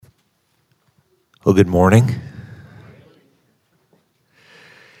Well, good morning.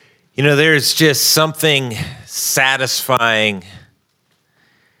 You know, there's just something satisfying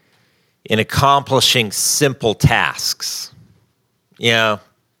in accomplishing simple tasks. You know,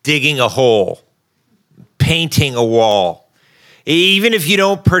 digging a hole, painting a wall. Even if you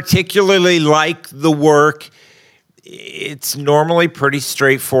don't particularly like the work, it's normally pretty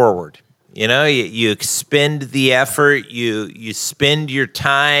straightforward. You know, you expend the effort, you spend your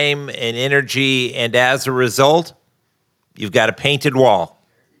time and energy, and as a result, you've got a painted wall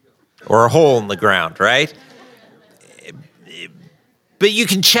or a hole in the ground, right? But you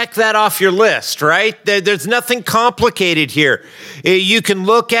can check that off your list, right? There's nothing complicated here. You can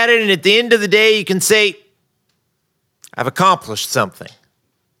look at it, and at the end of the day, you can say, I've accomplished something.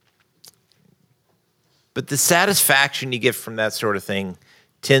 But the satisfaction you get from that sort of thing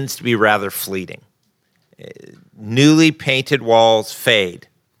tends to be rather fleeting. Newly painted walls fade,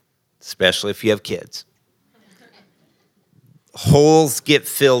 especially if you have kids. Holes get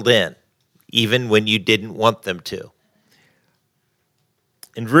filled in, even when you didn't want them to.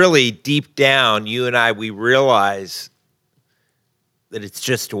 And really, deep down, you and I, we realize that it's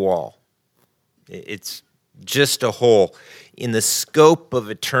just a wall. It's just a hole. In the scope of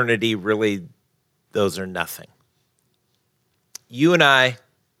eternity, really, those are nothing. You and I,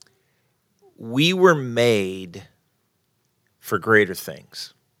 we were made for greater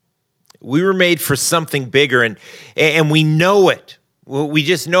things. We were made for something bigger, and we know it. We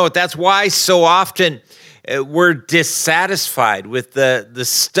just know it. That's why so often we're dissatisfied with the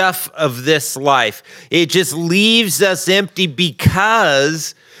stuff of this life. It just leaves us empty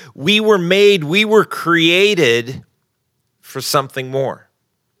because we were created for something more.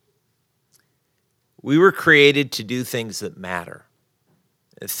 We were created to do things that matter.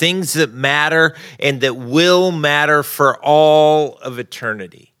 Things that matter and that will matter for all of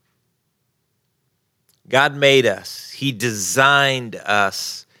eternity. God made us. He designed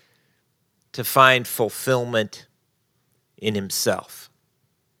us to find fulfillment in himself.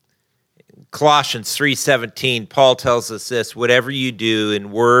 In Colossians 3:17, Paul tells us this, whatever you do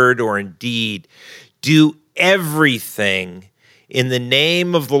in word or in deed, do everything in the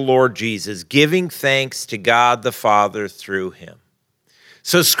name of the Lord Jesus, giving thanks to God the Father through him.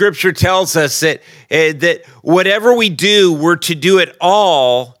 So Scripture tells us that whatever we do, we're to do it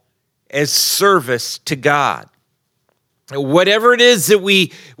all as service to God. Whatever it is that we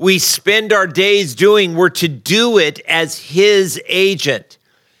spend our days doing, we're to do it as his agent.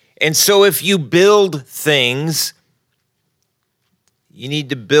 And so if you build things, you need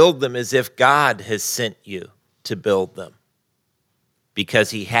to build them as if God has sent you to build them,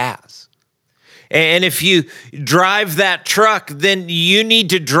 because he has. And if you drive that truck, then you need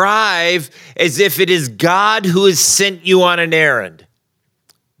to drive as if it is God who has sent you on an errand,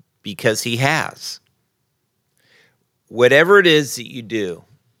 because he has. Whatever it is that you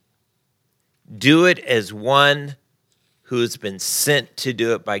do it as one who has been sent to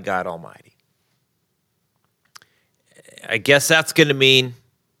do it by God Almighty. I guess that's going to mean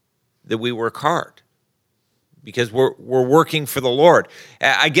that we work hard, because we're working for the Lord.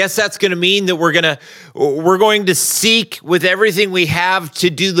 I guess that's going to mean that we're going to seek with everything we have to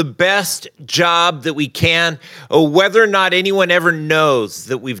do the best job that we can, whether or not anyone ever knows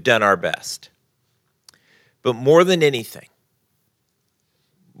that we've done our best. But more than anything,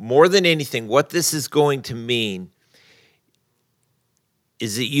 what this is going to mean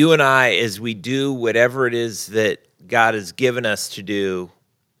is that you and I, as we do whatever it is that God has given us to do,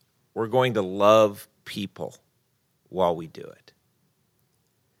 we're going to love people while we do it.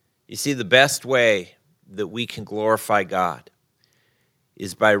 You see, the best way that we can glorify God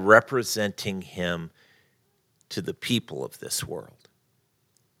is by representing him to the people of this world,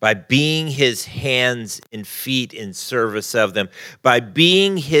 by being his hands and feet in service of them, by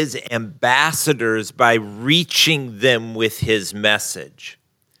being his ambassadors, by reaching them with his message.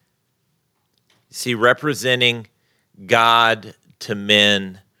 You see, representing God to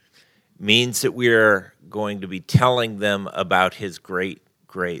men means that we are going to be telling them about his great,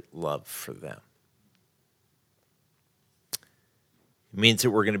 great love for them. It means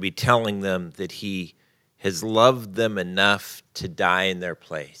that we're going to be telling them that he has loved them enough to die in their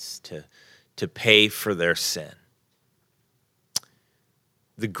place, to pay for their sin.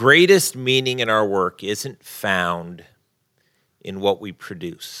 The greatest meaning in our work isn't found in what we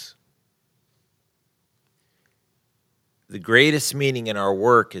produce. The greatest meaning in our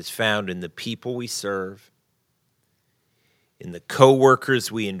work is found in the people we serve, in the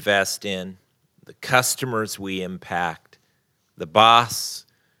co-workers we invest in, the customers we impact, the boss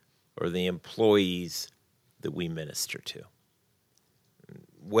or the employees that we minister to.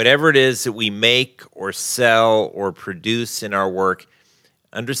 whatever it is that we make or sell or produce in our work,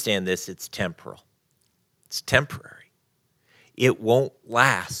 understand this, it's temporal. It's temporary. It won't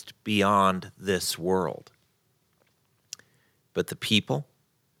last beyond this world. But the people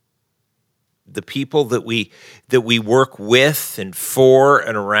that we work with and for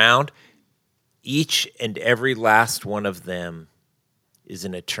and around, each and every last one of them is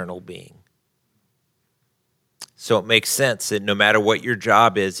an eternal being. So it makes sense that no matter what your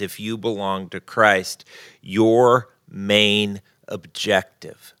job is, if you belong to Christ, your main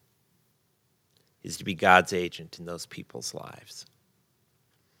objective is to be God's agent in those people's lives.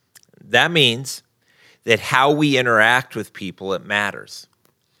 That means that how we interact with people, it matters.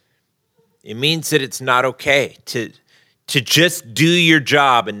 It means that it's not okay to just do your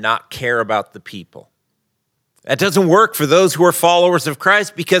job and not care about the people. That doesn't work for those who are followers of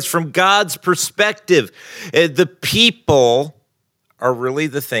Christ, because from God's perspective, the people are really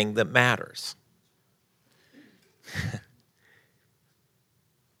the thing that matters.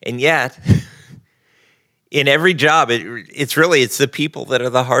 And yet, in every job, it's the people that are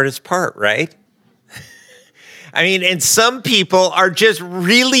the hardest part, right? I mean, and some people are just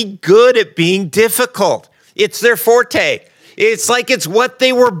really good at being difficult. It's their forte. It's like it's what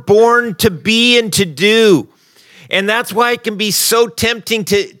they were born to be and to do. And that's why it can be so tempting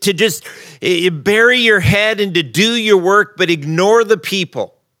to just bury your head and to do your work, but ignore the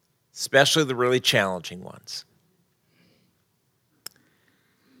people, especially the really challenging ones.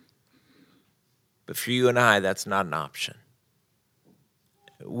 But for you and I, that's not an option.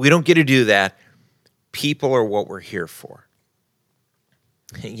 We don't get to do that. People are what we're here for.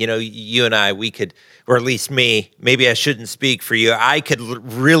 You know, you and I, we could, or at least me, maybe I shouldn't speak for you, I could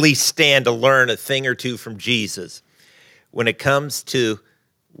really stand to learn a thing or two from Jesus when it comes to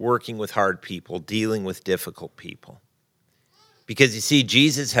working with hard people, dealing with difficult people. Because you see,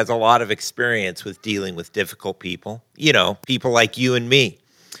 Jesus has a lot of experience with dealing with difficult people. You know, people like you and me.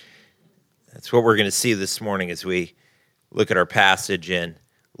 That's what we're going to see this morning as we look at our passage in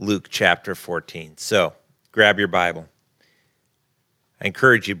Luke chapter 14. So, grab your Bible. I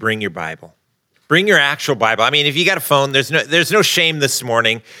encourage you, bring your Bible. Bring your actual Bible. I mean, if you got a phone, there's no shame this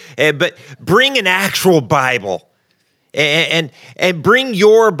morning, but bring an actual Bible and bring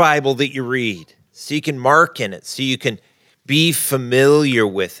your Bible that you read so you can mark in it, so you can be familiar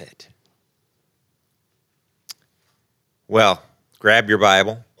with it. Well, grab your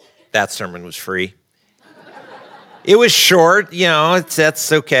Bible. That sermon was free. It was short, you know,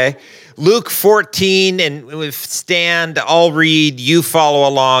 that's okay. Luke 14, and we stand, I'll read, you follow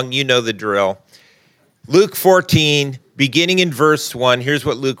along, you know the drill. Luke 14, beginning in verse 1, here's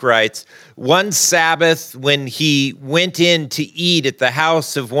what Luke writes. One Sabbath, when he went in to eat at the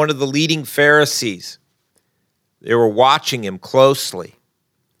house of one of the leading Pharisees, they were watching him closely.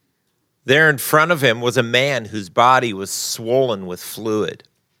 There in front of him was a man whose body was swollen with fluid.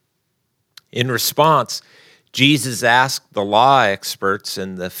 In response, Jesus asked the law experts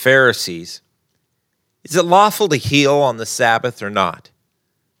and the Pharisees, is it lawful to heal on the Sabbath or not?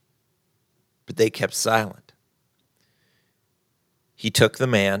 But they kept silent. He took the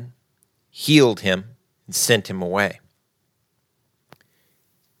man, healed him, and sent him away.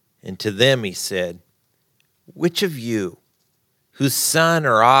 And to them he said, which of you, whose son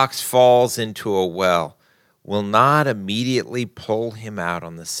or ox falls into a well, will not immediately pull him out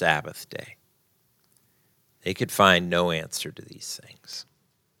on the Sabbath day? They could find no answer to these things.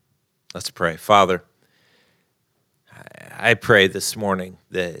 Let's pray. Father, I pray this morning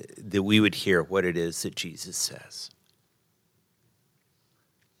that we would hear what it is that Jesus says.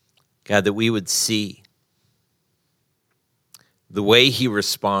 God, that we would see the way he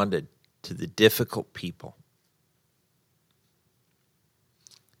responded to the difficult people.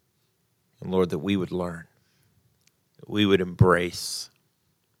 And Lord, that we would learn, that we would embrace,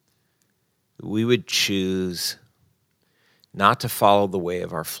 we would choose not to follow the way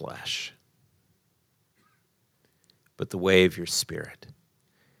of our flesh, but the way of your Spirit,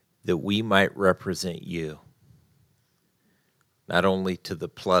 that we might represent you, not only to the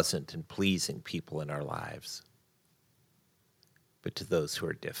pleasant and pleasing people in our lives, but to those who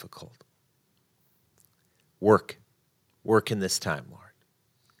are difficult. Work in this time, Lord.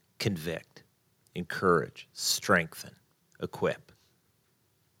 Convict, encourage, strengthen, equip.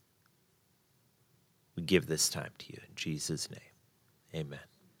 We give this time to you in Jesus' name. Amen.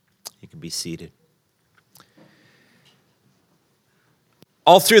 You can be seated.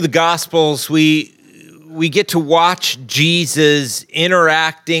 All through the Gospels, we get to watch Jesus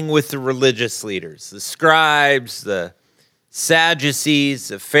interacting with the religious leaders, the scribes, the Sadducees,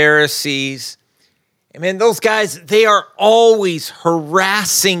 the Pharisees. I mean, those guys, they are always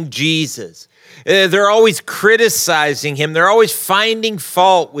harassing Jesus. They're always criticizing him. They're always finding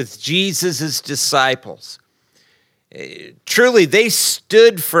fault with Jesus' disciples. Truly, they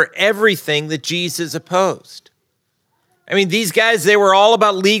stood for everything that Jesus opposed. I mean, these guys, they were all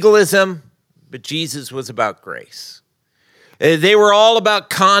about legalism, but Jesus was about grace. They were all about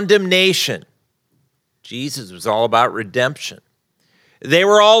condemnation. Jesus was all about redemption. They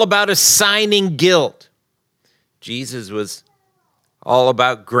were all about assigning guilt. Jesus was all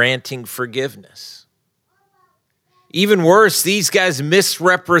about granting forgiveness. Even worse, these guys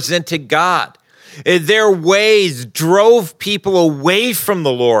misrepresented God. Their ways drove people away from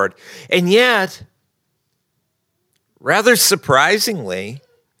the Lord. And yet, rather surprisingly,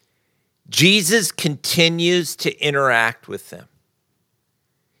 Jesus continues to interact with them.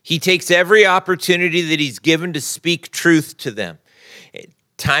 He takes every opportunity that he's given to speak truth to them,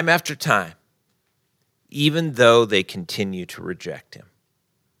 time after time, even though they continue to reject him.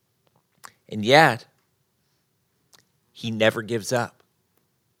 And yet, he never gives up.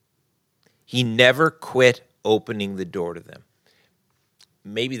 He never quit opening the door to them.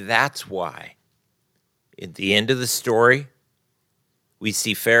 Maybe that's why, at the end of the story, we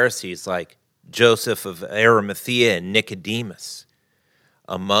see Pharisees like Joseph of Arimathea and Nicodemus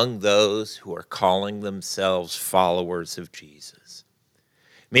among those who are calling themselves followers of Jesus.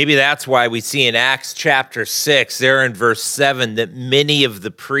 Maybe that's why we see in Acts chapter 6, there in verse 7, that many of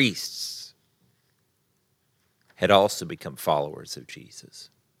the priests had also become followers of Jesus.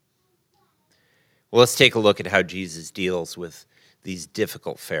 Well, let's take a look at how Jesus deals with these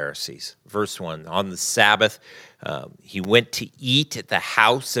difficult Pharisees. Verse 1, on the Sabbath, he went to eat at the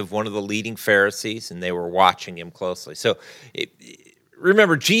house of one of the leading Pharisees, and they were watching him closely. So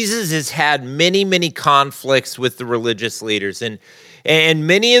remember, Jesus has had many, many conflicts with the religious leaders, and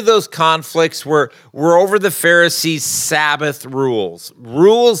many of those conflicts were over the Pharisees' Sabbath rules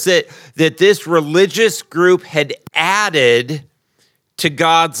that this religious group had added to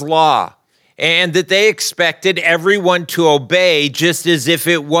God's law, and that they expected everyone to obey just as if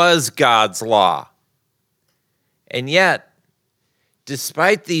it was God's law. And yet,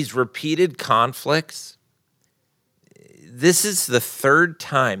 despite these repeated conflicts, this is the third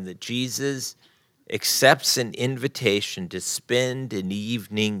time that Jesus accepts an invitation to spend an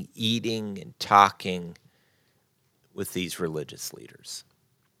evening eating and talking with these religious leaders.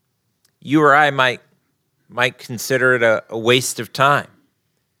 You or I might consider it a waste of time.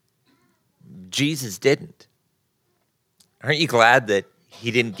 Jesus didn't. Aren't you glad that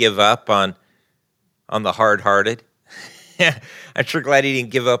he didn't give up on the hard-hearted? I'm sure glad he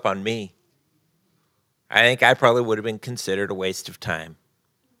didn't give up on me. I think I probably would have been considered a waste of time.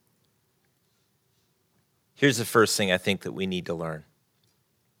 Here's the first thing I think that we need to learn.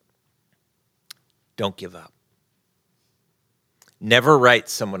 Don't give up. Never write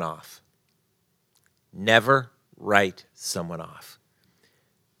someone off. Never write someone off.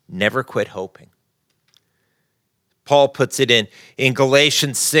 Never quit hoping. Paul puts it in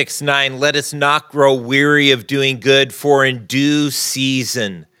Galatians 6:9, let us not grow weary of doing good, for in due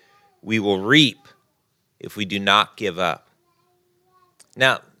season we will reap if we do not give up.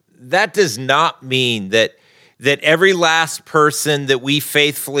 Now, that does not mean that every last person that we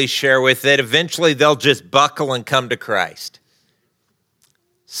faithfully share with, that eventually they'll just buckle and come to Christ.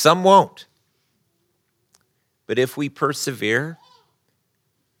 Some won't. But if we persevere,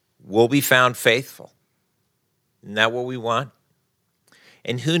 we'll be found faithful. Isn't that what we want?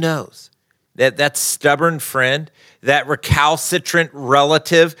 And who knows? That stubborn friend, that recalcitrant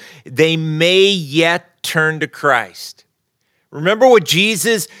relative, they may yet turn to Christ. Remember what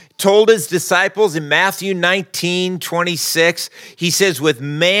Jesus told his disciples in Matthew 19:26? He says, with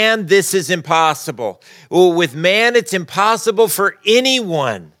man, this is impossible. Well, with man, it's impossible for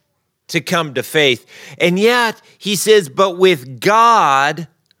anyone to come to faith. And yet, he says, but with God,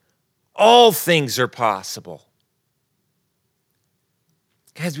 all things are possible.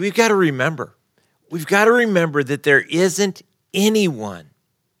 Guys, we've got to remember that there isn't anyone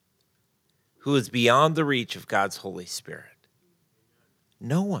who is beyond the reach of God's Holy Spirit.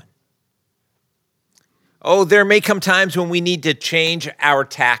 No one. Oh, there may come times when we need to change our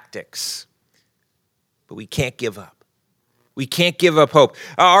tactics, but we can't give up. We can't give up hope.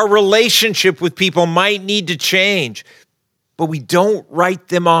 Our relationship with people might need to change, but we don't write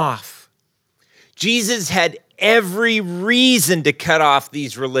them off. Jesus had every reason to cut off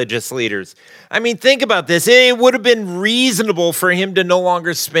these religious leaders. I mean, think about this. It would have been reasonable for him to no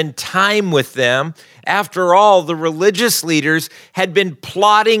longer spend time with them. After all, the religious leaders had been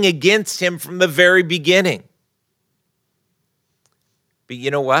plotting against him from the very beginning. But you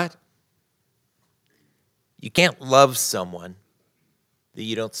know what? You can't love someone that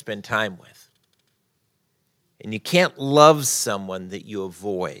you don't spend time with. And you can't love someone that you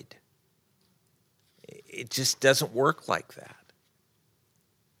avoid. It just doesn't work like that.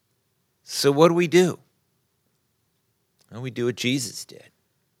 So what do? Well, we do what Jesus did.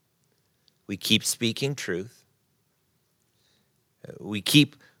 We keep speaking truth. We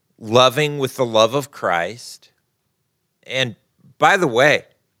keep loving with the love of Christ. And by the way,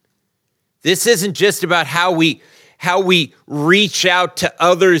 this isn't just about how we reach out to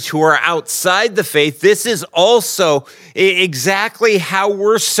others who are outside the faith. This is also exactly how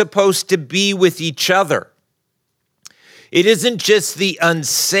we're supposed to be with each other. It isn't just the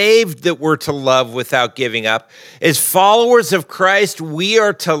unsaved that we're to love without giving up. As followers of Christ, we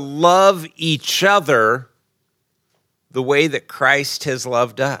are to love each other the way that Christ has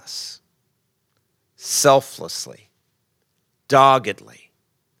loved us. Selflessly, doggedly,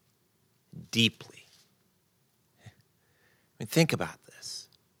 deeply. I mean, think about this.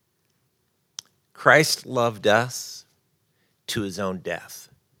 Christ loved us to his own death.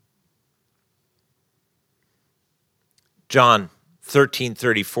 John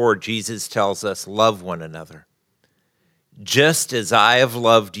 13:34, Jesus tells us, love one another. Just as I have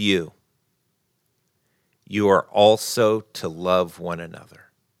loved you, you are also to love one another.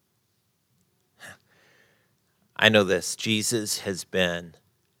 I know this. Jesus has been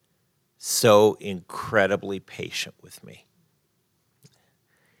so incredibly patient with me.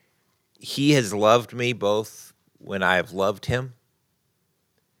 He has loved me both when I have loved him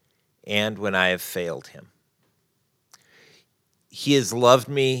and when I have failed him. He has loved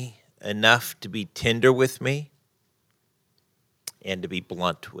me enough to be tender with me and to be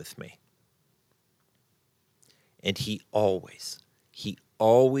blunt with me. And he always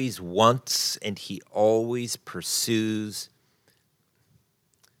wants and he always pursues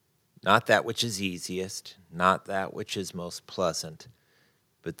not that which is easiest, not that which is most pleasant,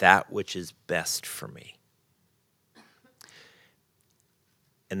 but that which is best for me.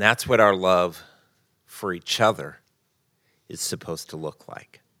 And that's what our love for each other is supposed to look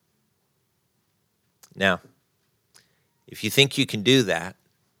like. Now, if you think you can do that,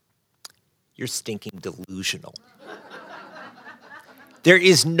 you're stinking delusional. There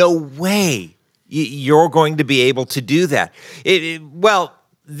is no way you're going to be able to do that.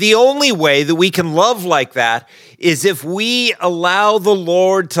 The only way that we can love like that is if we allow the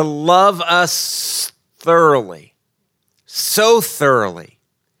Lord to love us thoroughly, so thoroughly,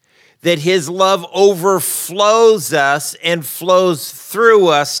 that his love overflows us and flows through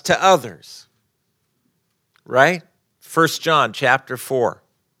us to others. Right? 1 John chapter 4,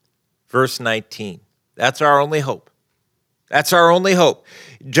 verse 19. That's our only hope. That's our only hope.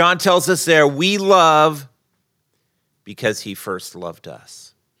 John tells us there, we love because he first loved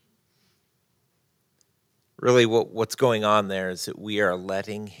us. Really, what's going on there is that we are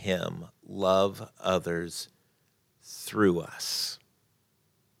letting him love others through us.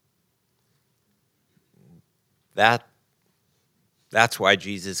 That's why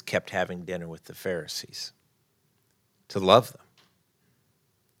Jesus kept having dinner with the Pharisees, to love them.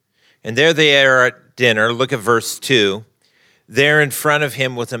 And there they are at dinner. Look at verse 2. There in front of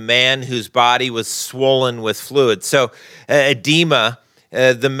him was a man whose body was swollen with fluid. So edema,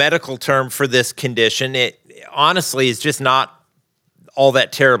 the medical term for this condition, it honestly is just not all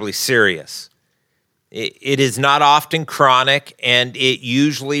that terribly serious. It is not often chronic, and it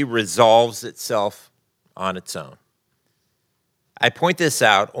usually resolves itself on its own. I point this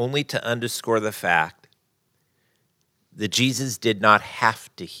out only to underscore the fact that Jesus did not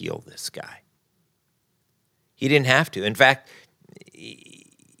have to heal this guy. He didn't have to. In fact,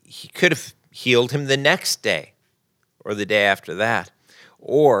 he could have healed him the next day or the day after that,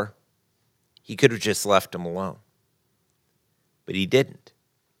 or he could have just left him alone. But he didn't.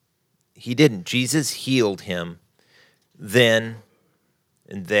 He didn't. Jesus healed him then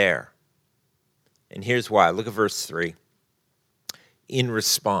and there. And here's why. Look at verse 3. In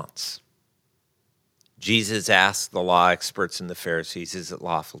response, Jesus asked the law experts and the Pharisees, is it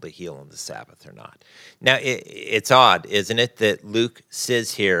lawful to heal on the Sabbath or not? Now, it's odd, isn't it, that Luke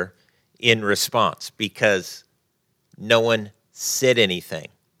says here in response, because no one said anything.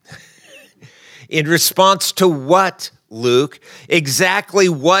 In response to what, Luke? Exactly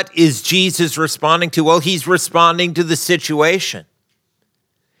what is Jesus responding to? Well, he's responding to the situation.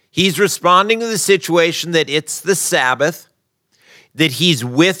 He's responding to the situation that it's the Sabbath, that he's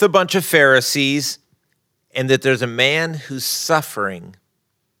with a bunch of Pharisees, and that there's a man whose suffering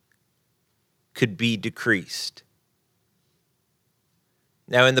could be decreased.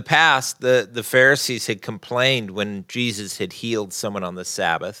 Now, in the past, the Pharisees had complained when Jesus had healed someone on the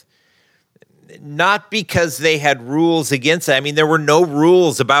Sabbath. not because they had rules against it. I mean, there were no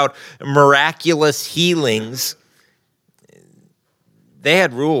rules about miraculous healings. They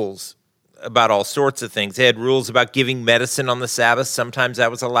had rules about all sorts of things. They had rules about giving medicine on the Sabbath. Sometimes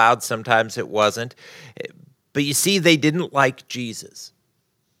that was allowed, sometimes it wasn't. But you see, they didn't like Jesus.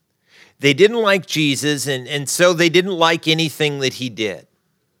 They didn't like Jesus, and so they didn't like anything that he did.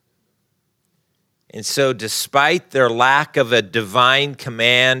 And so despite their lack of a divine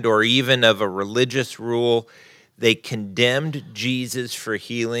command or even of a religious rule, they condemned Jesus for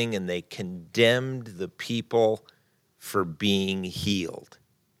healing, and they condemned the people for being healed.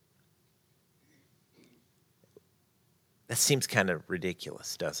 That seems kind of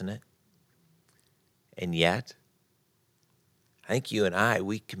ridiculous, doesn't it? And yet, I think you and I,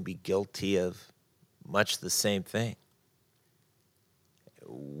 we can be guilty of much the same thing.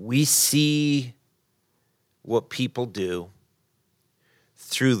 We see what people do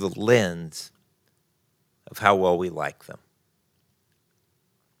through the lens of how well we like them.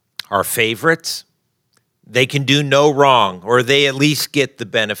 Our favorites, they can do no wrong, or they at least get the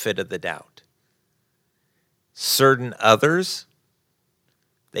benefit of the doubt. Certain others,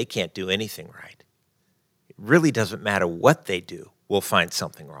 they can't do anything right. It really doesn't matter what they do, we'll find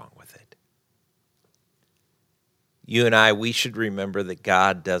something wrong with it. You and I, we should remember that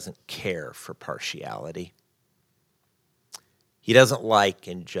God doesn't care for partiality. He doesn't like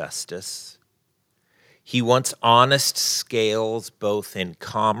injustice. He wants honest scales both in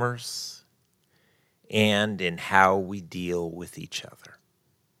commerce and in how we deal with each other.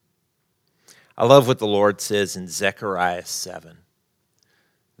 I love what the Lord says in Zechariah 7.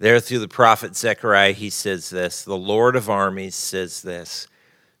 There through the prophet Zechariah, he says this, the Lord of armies says this,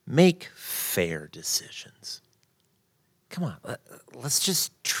 make fair decisions. Come on, let's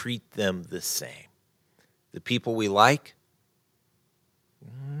just treat them the same. The people we like,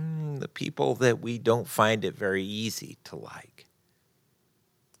 the people that we don't find it very easy to like.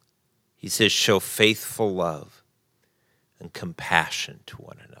 He says, show faithful love and compassion to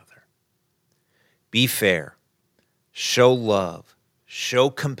one another. Be fair, show love,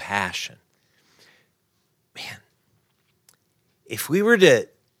 show compassion. Man, if we were to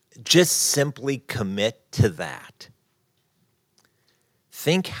just simply commit to that,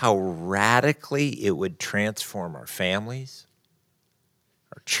 think how radically it would transform our families,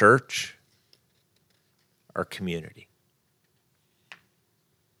 our church, our community.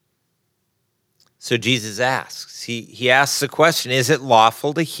 So Jesus asks, he asks the question, is it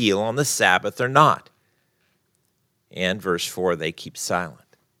lawful to heal on the Sabbath or not? And verse 4, they keep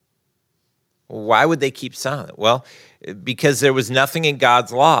silent. Well, why would they keep silent? Well, because there was nothing in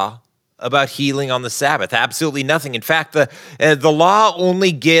God's law about healing on the Sabbath. Absolutely nothing. In fact, the law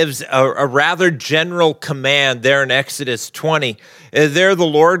only gives a rather general command there in Exodus 20. There the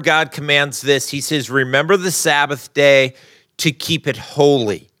Lord God commands this. He says, remember the Sabbath day to keep it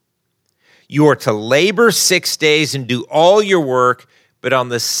holy. You are to labor 6 days and do all your work, but on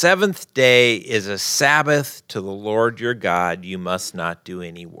the seventh day is a Sabbath to the Lord your God. You must not do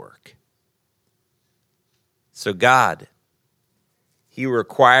any work. So God, he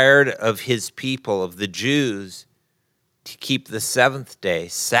required of his people, of the Jews, to keep the seventh day,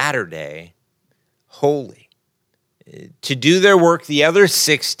 Saturday, holy. To do their work the other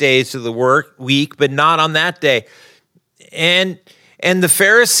 6 days of the week, but not on that day. And the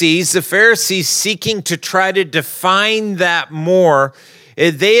Pharisees seeking to try to define that more,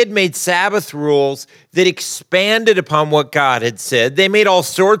 they had made Sabbath rules that expanded upon what God had said. They made all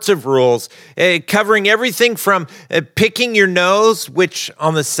sorts of rules, covering everything from picking your nose, which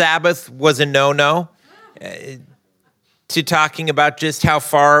on the Sabbath was a no-no, to talking about just how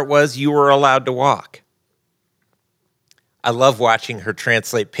far it was you were allowed to walk. I love watching her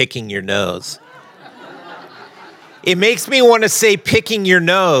translate picking your nose. It makes me want to say picking your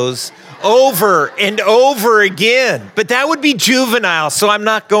nose over and over again, but that would be juvenile, so I'm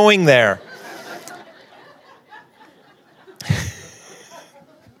not going there.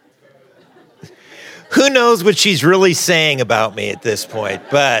 Who knows what she's really saying about me at this point,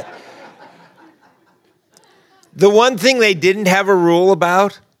 but the one thing they didn't have a rule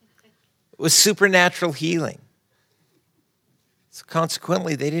about was supernatural healing. So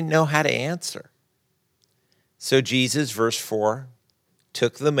consequently, they didn't know how to answer. So Jesus, verse 4,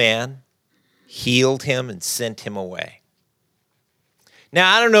 took the man, healed him, and sent him away.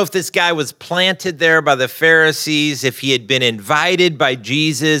 Now, I don't know if this guy was planted there by the Pharisees, if he had been invited by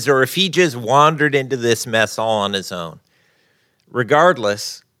Jesus, or if he just wandered into this mess all on his own.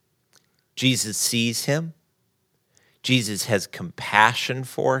 Regardless, Jesus sees him. Jesus has compassion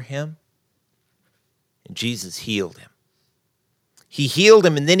for him. And Jesus healed him. He healed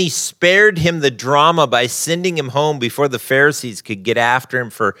him, and then he spared him the drama by sending him home before the Pharisees could get after him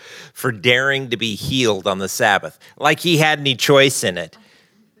for daring to be healed on the Sabbath, like he had any choice in it.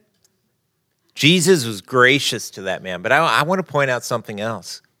 Jesus was gracious to that man, but I want to point out something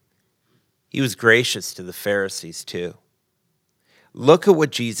else. He was gracious to the Pharisees too. Look at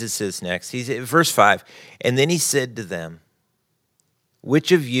what Jesus says next. He's verse 5, and then he said to them,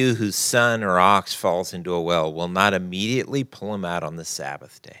 which of you whose son or ox falls into a well will not immediately pull him out on the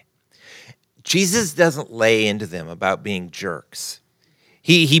Sabbath day? Jesus doesn't lay into them about being jerks.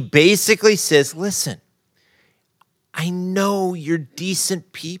 He basically says, listen, I know you're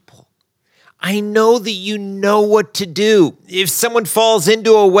decent people. I know that you know what to do. If someone falls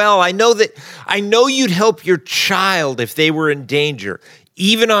into a well, I know you'd help your child if they were in danger,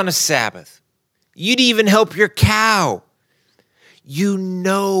 even on a Sabbath. You'd even help your cow. You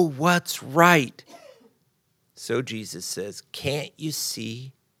know what's right. So Jesus says, can't you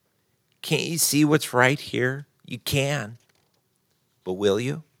see? Can't you see what's right here? You can. But will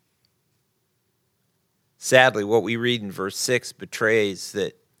you? Sadly, what we read in verse 6 betrays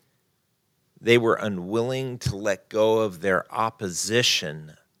that they were unwilling to let go of their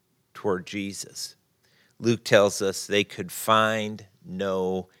opposition toward Jesus. Luke tells us they could find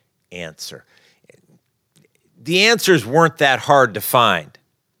no answer. The answers weren't that hard to find,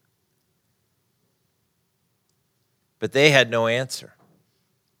 but they had no answer.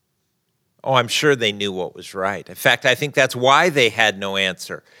 Oh, I'm sure they knew what was right. In fact, I think that's why they had no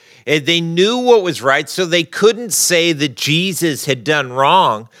answer. They knew what was right, so they couldn't say that Jesus had done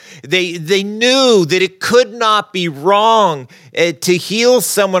wrong. They knew that it could not be wrong to heal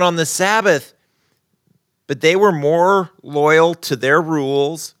someone on the Sabbath, but they were more loyal to their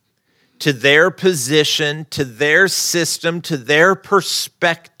rules, to their position, to their system, to their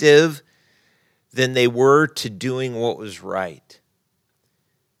perspective than they were to doing what was right.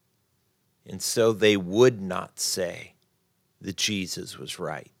 And so they would not say that Jesus was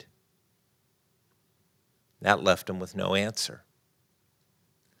right. That left them with no answer.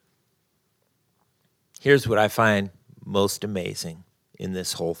 Here's what I find most amazing in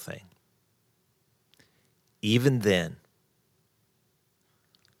this whole thing. Even then,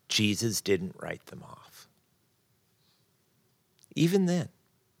 Jesus didn't write them off. Even then.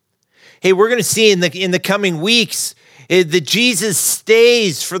 Hey, we're going to see in the coming weeks that Jesus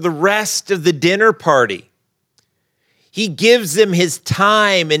stays for the rest of the dinner party. He gives them his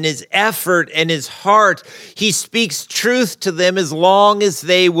time and his effort and his heart. He speaks truth to them as long as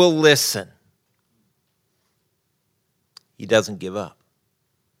they will listen. He doesn't give up.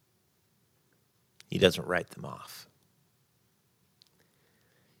 He doesn't write them off.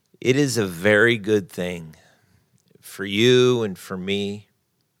 It is a very good thing for you and for me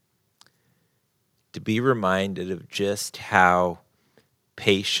to be reminded of just how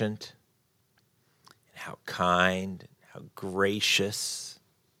patient and how kind and how gracious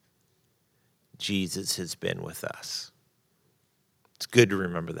Jesus has been with us. It's good to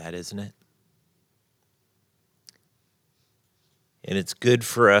remember that, isn't it? And it's good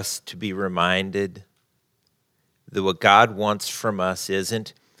for us to be reminded that what God wants from us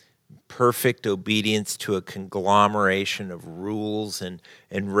isn't perfect obedience to a conglomeration of rules and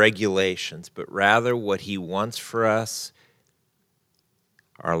regulations, but rather what he wants for us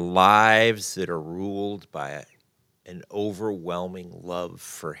are lives that are ruled by an overwhelming love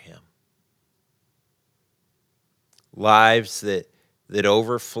for him. Lives that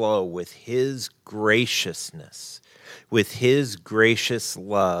overflow with his graciousness, with his gracious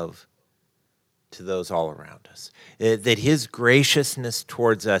love to those all around us. That his graciousness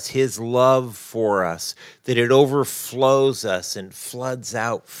towards us, his love for us, that it overflows us and floods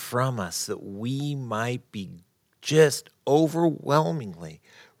out from us, that we might be just overwhelmingly,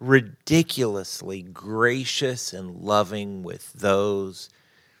 ridiculously gracious and loving with those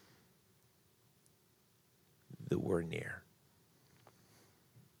that we're near.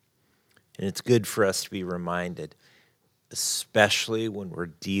 And it's good for us to be reminded, especially when we're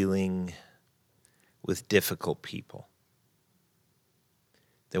dealing with difficult people,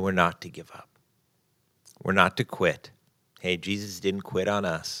 that we're not to give up. We're not to quit. Hey, Jesus didn't quit on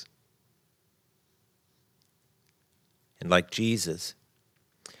us. And like Jesus,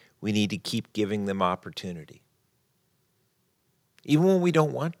 we need to keep giving them opportunity, even when we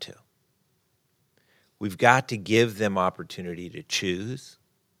don't want to. We've got to give them opportunity to choose,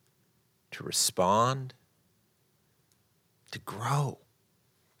 to respond, to grow.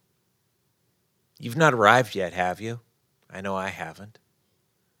 You've not arrived yet, have you? I know I haven't.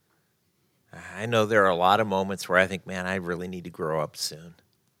 I know there are a lot of moments where I think, man, I really need to grow up soon.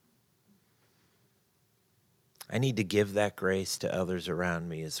 I need to give that grace to others around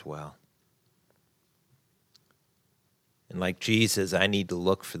me as well. And like Jesus, I need to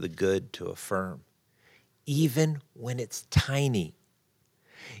look for the good to affirm, even when it's tiny.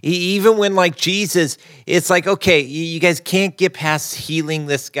 Even when, like Jesus, it's like, okay, you guys can't get past healing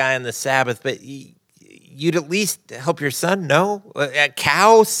this guy on the Sabbath, but you'd at least help your son? No? A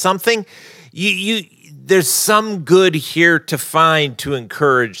cow? Something? There's some good here to find to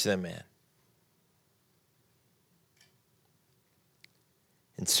encourage them in.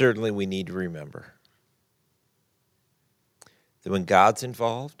 And certainly we need to remember that when God's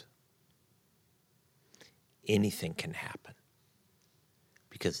involved, anything can happen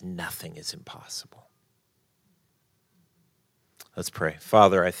because nothing is impossible. Let's pray.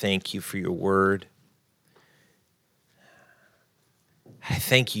 Father, I thank you for your word. I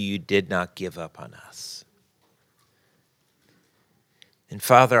thank you did not give up on us. And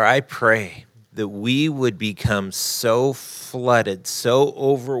Father, I pray that we would become so flooded, so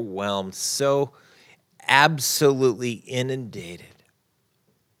overwhelmed, so absolutely inundated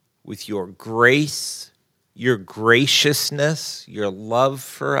with your grace, your graciousness, your love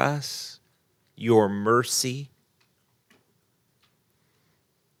for us, your mercy,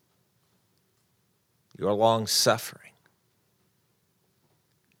 your long-suffering,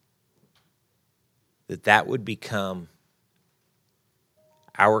 that would become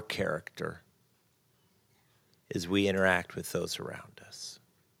our character as we interact with those around us.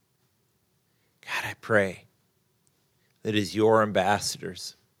 God, I pray that as your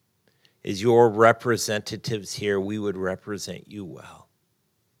ambassadors, as your representatives here, we would represent you well.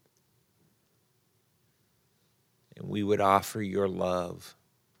 And we would offer your love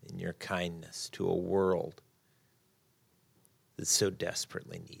and your kindness to a world that so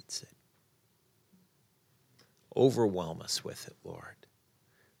desperately needs it. Overwhelm us with it, Lord.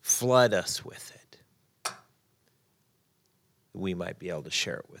 Flood us with it. We might be able to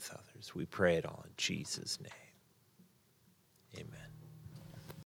share it with others. We pray it all in Jesus' name. Amen.